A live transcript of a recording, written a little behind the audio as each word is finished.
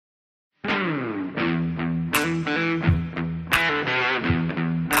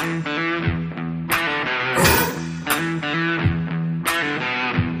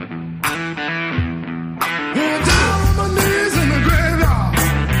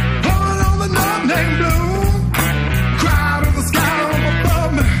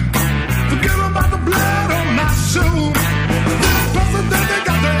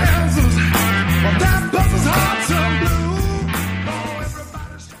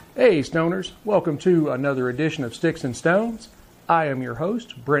Hey Stoners, welcome to another edition of Sticks and Stones. I am your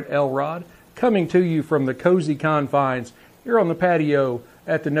host, Brent Elrod, coming to you from the cozy confines here on the patio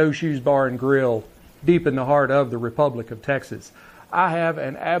at the No Shoes Bar and Grill, deep in the heart of the Republic of Texas. I have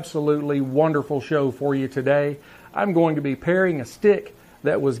an absolutely wonderful show for you today. I'm going to be pairing a stick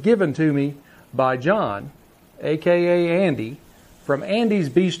that was given to me by John, aka Andy, from Andy's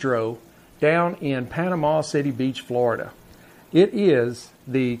Bistro down in Panama City Beach, Florida. It is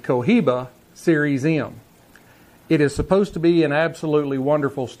the Cohiba Serie M. It is supposed to be an absolutely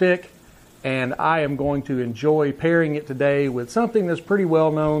wonderful stick, and I am going to enjoy pairing it today with something that's pretty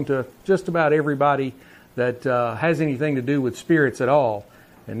well known to just about everybody that has anything to do with spirits at all,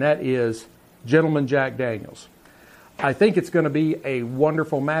 and that is Gentleman Jack Daniels. I think it's going to be a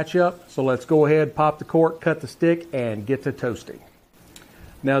wonderful matchup, so let's go ahead, pop the cork, cut the stick, and get to toasting.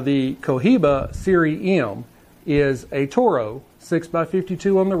 Now the Cohiba Serie M is a Toro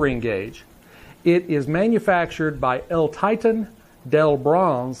 6x52 on the ring gauge. It is manufactured by El Titan del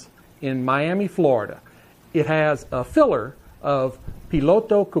Bronze in Miami, Florida. It has a filler of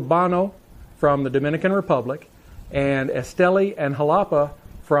Piloto Cubano from the Dominican Republic and Esteli and Jalapa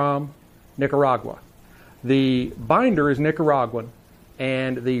from Nicaragua. The binder is Nicaraguan,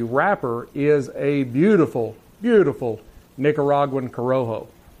 and the wrapper is a beautiful, beautiful Nicaraguan Corojo.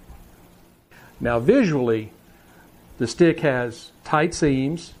 Now visually, the stick has tight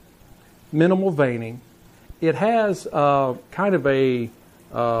seams, minimal veining. It has kind of a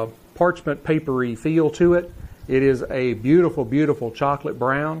parchment papery feel to it. It is a beautiful, beautiful chocolate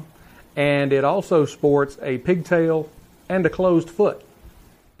brown, and it also sports a pigtail and a closed foot.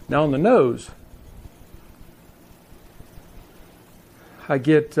 Now on the nose, I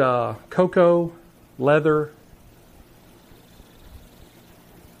get cocoa, leather,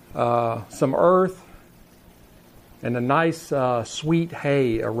 some earth, and a nice sweet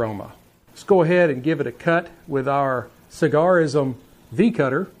hay aroma. Let's go ahead and give it a cut with our Cigarism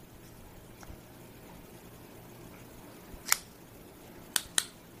V-Cutter.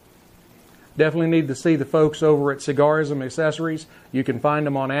 Definitely need to see the folks over at Cigarism Accessories. You can find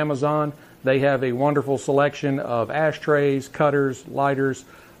them on Amazon. They have a wonderful selection of ashtrays, cutters, lighters,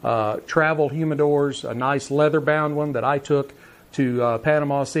 travel humidors, a nice leather-bound one that I took to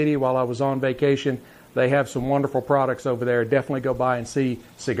Panama City while I was on vacation. They have some wonderful products over there. Definitely go by and see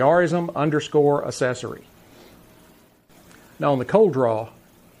Cigarism_accessory. Now on the cold draw,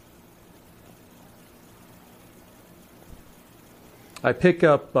 I pick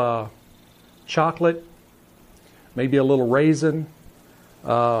up chocolate, maybe a little raisin,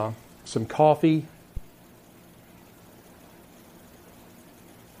 some coffee,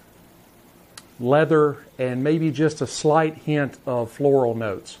 leather, and maybe just a slight hint of floral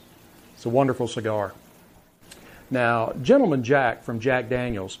notes. It's a wonderful cigar. Now, Gentleman Jack from Jack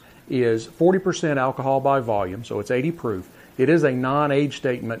Daniels is 40% alcohol by volume, so it's 80 proof. It is a non-age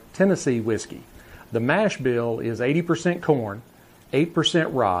statement Tennessee whiskey. The mash bill is 80% corn,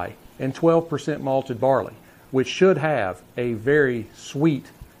 8% rye, and 12% malted barley, which should have a very sweet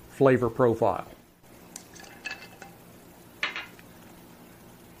flavor profile.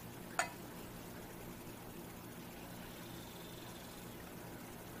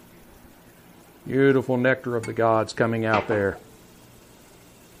 Beautiful nectar of the gods coming out there.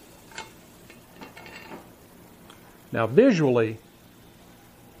 Now visually,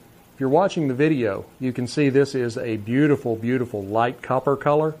 if you're watching the video, you can see this is a beautiful, beautiful light copper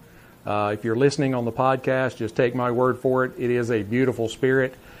color. If you're listening on the podcast, just take my word for it. It is a beautiful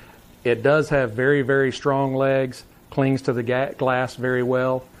spirit. It does have very, very strong legs, clings to the glass very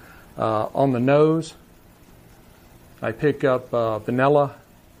well. On the nose, I pick up vanilla,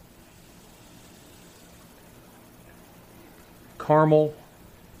 caramel,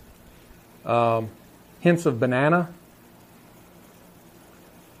 hints of banana,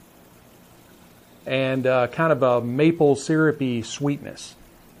 and kind of a maple syrupy sweetness.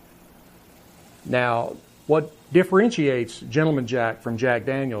 Now, what differentiates Gentleman Jack from Jack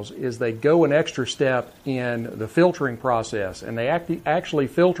Daniels is they go an extra step in the filtering process, and they actually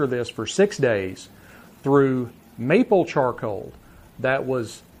filter this for 6 days through maple charcoal that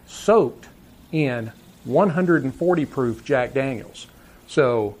was soaked in 140 proof Jack Daniels.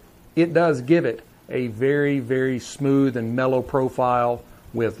 So it does give it a very, very smooth and mellow profile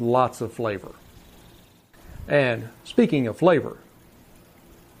with lots of flavor. And speaking of flavor,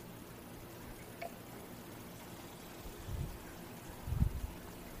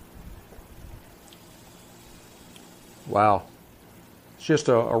 wow, it's just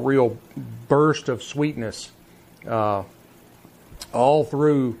a real burst of sweetness all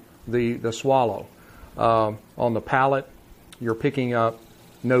through the swallow. On the palate, you're picking up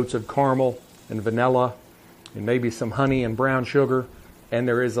notes of caramel and vanilla and maybe some honey and brown sugar. And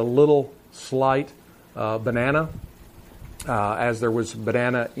there is a little slight banana, as there was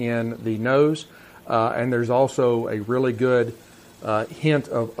banana in the nose. And there's also a really good hint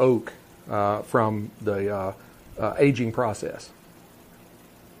of oak from the aging process.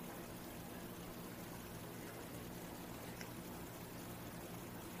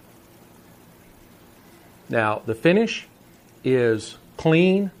 Now, the finish is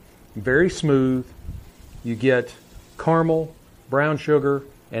clean, very smooth. You get caramel, brown sugar,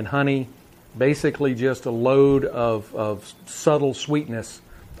 and honey, basically just a load of subtle sweetness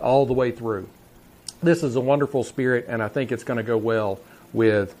all the way through. This is a wonderful spirit, and I think it's going to go well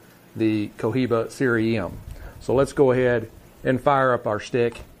with the Cohiba Serie. So let's go ahead and fire up our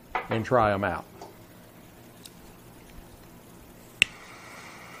stick and try them out.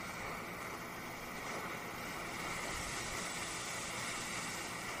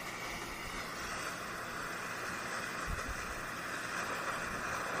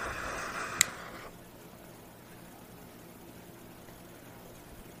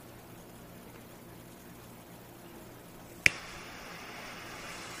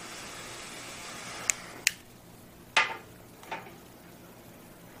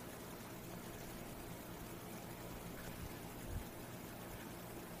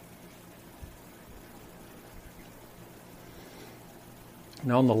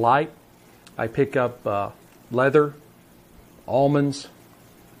 Now on the light, I pick up leather, almonds,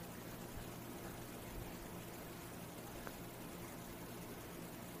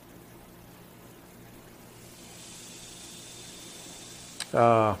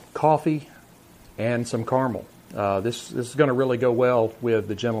 coffee, and some caramel. This is going to really go well with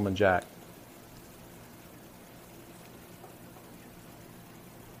the Gentleman Jack.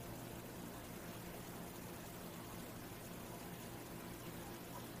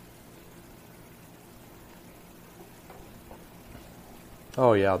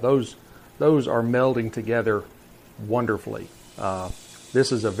 Oh yeah, those are melding together wonderfully.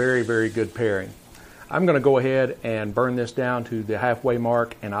 This is a very, very good pairing. I'm going to go ahead and burn this down to the halfway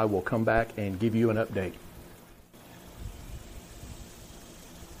mark, and I will come back and give you an update.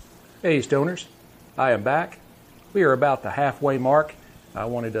 Hey stoners, I am back. We are about the halfway mark. I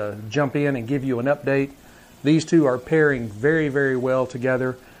wanted to jump in and give you an update. These two are pairing very, very well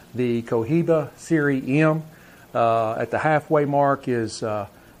together. The Cohiba Serie at the halfway mark has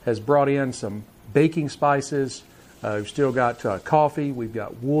brought in some baking spices. We've still got coffee. We've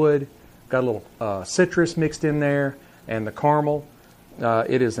got wood. Got a little citrus mixed in there, and the caramel.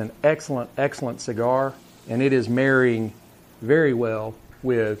 It is an excellent, excellent cigar, and it is marrying very well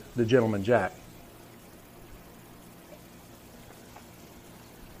with the Gentleman Jack.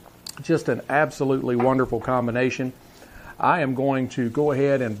 Just an absolutely wonderful combination. I am going to go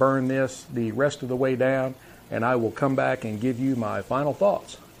ahead and burn this the rest of the way down, and I will come back and give you my final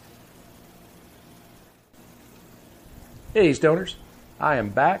thoughts. Hey stoners, I am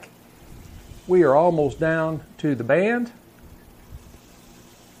back. We are almost down to the band,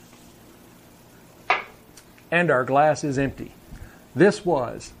 and our glass is empty. This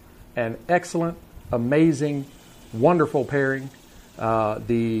was an excellent, amazing, wonderful pairing.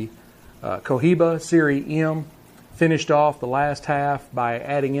 The Cohiba Serie finished off the last half by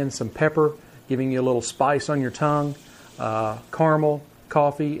adding in some pepper, giving you a little spice on your tongue. Caramel,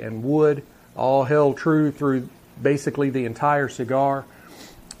 coffee, and wood all held true through basically the entire cigar.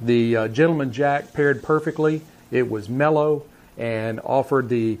 The Gentleman Jack paired perfectly. It was mellow and offered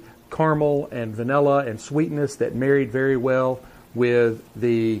the caramel and vanilla and sweetness that married very well with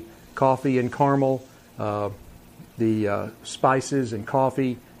the coffee and caramel, the spices and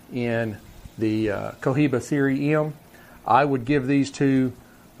coffee in the Cohiba Serie. I would give these two,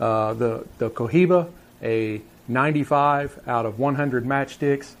 the Cohiba, a 95 out of 100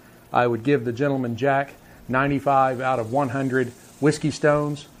 matchsticks. I would give the Gentleman Jack 95 out of 100 whiskey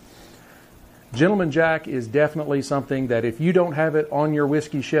stones. Gentleman Jack is definitely something that if you don't have it on your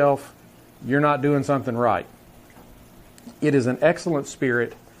whiskey shelf, you're not doing something right. It is an excellent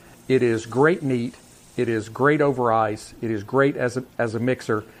spirit. It is great neat. It is great over ice. It is great as a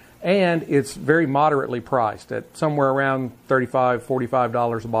mixer. And it's very moderately priced at somewhere around $35,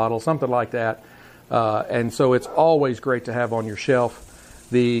 $45 a bottle, something like that. And so it's always great to have on your shelf.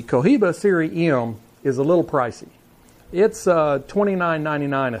 The Cohiba Serie is a little pricey. It's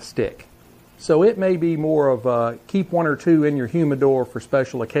 $29.99 a stick. So it may be more of a keep one or two in your humidor for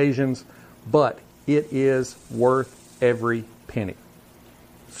special occasions, but it is worth every penny.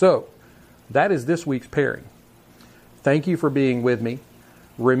 So that is this week's pairing. Thank you for being with me.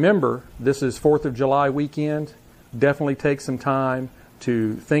 Remember, this is 4th of July weekend. Definitely take some time,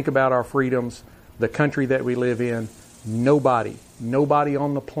 to think about our freedoms, the country that we live in. Nobody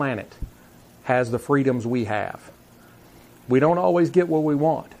on the planet has the freedoms we have. We don't always get what we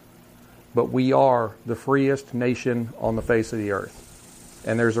want, but we are the freest nation on the face of the earth.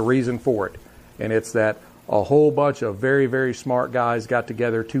 And there's a reason for it. And it's that a whole bunch of very, very smart guys got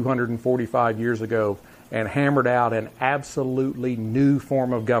together 245 years ago and hammered out an absolutely new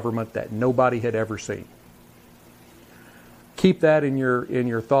form of government that nobody had ever seen. Keep that in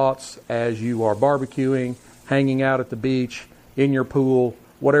your thoughts as you are barbecuing, hanging out at the beach, in your pool,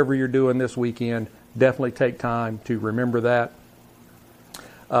 whatever you're doing this weekend. Definitely take time to remember that.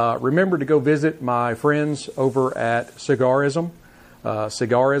 Remember to go visit my friends over at Cigarism,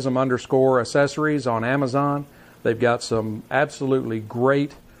 Cigarism_accessories on Amazon. They've got some absolutely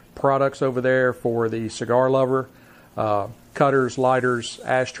great products over there for the cigar lover. Cutters, lighters,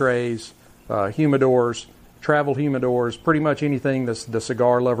 ashtrays, humidors, travel humidors, pretty much anything the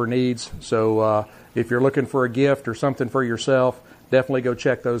cigar lover needs. So if you're looking for a gift or something for yourself, definitely go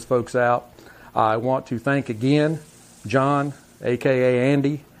check those folks out. I want to thank again John, aka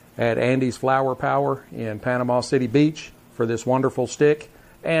Andy, at Andy's Flower Power in Panama City Beach for this wonderful stick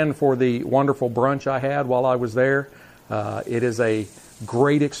and for the wonderful brunch I had while I was there. It is a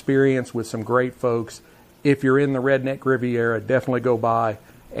great experience with some great folks. If you're in the Redneck Riviera, definitely go by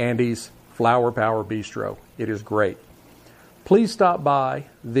Andy's Flower Power Bistro. It is great. Please stop by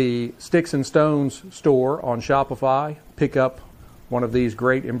the Sticks and Stones store on Shopify. Pick up one of these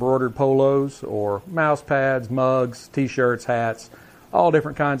great embroidered polos or mouse pads, mugs, t-shirts, hats, all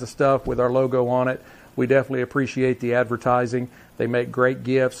different kinds of stuff with our logo on it. We definitely appreciate the advertising. They make great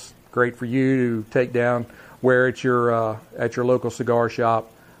gifts, great for you to take down, wear at your local cigar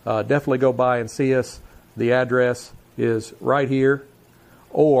shop. Definitely go by and see us. The address is right here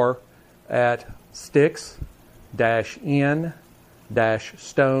or at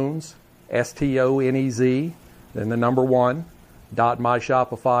sticks-in-stones, STONEZ, then the number 1,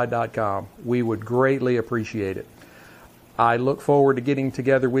 .myshopify.com. We would greatly appreciate it. I look forward to getting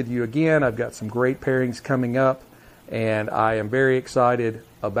together with you again. I've got some great pairings coming up, and I am very excited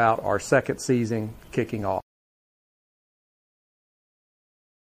about our second season kicking off.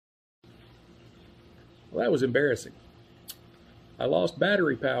 Well, that was embarrassing. I lost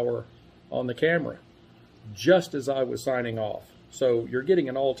battery power on the camera just as I was signing off. So you're getting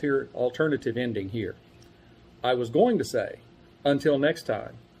an alternative ending here. I was going to say, until next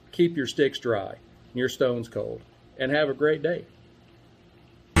time, keep your sticks dry and your stones cold, and have a great day.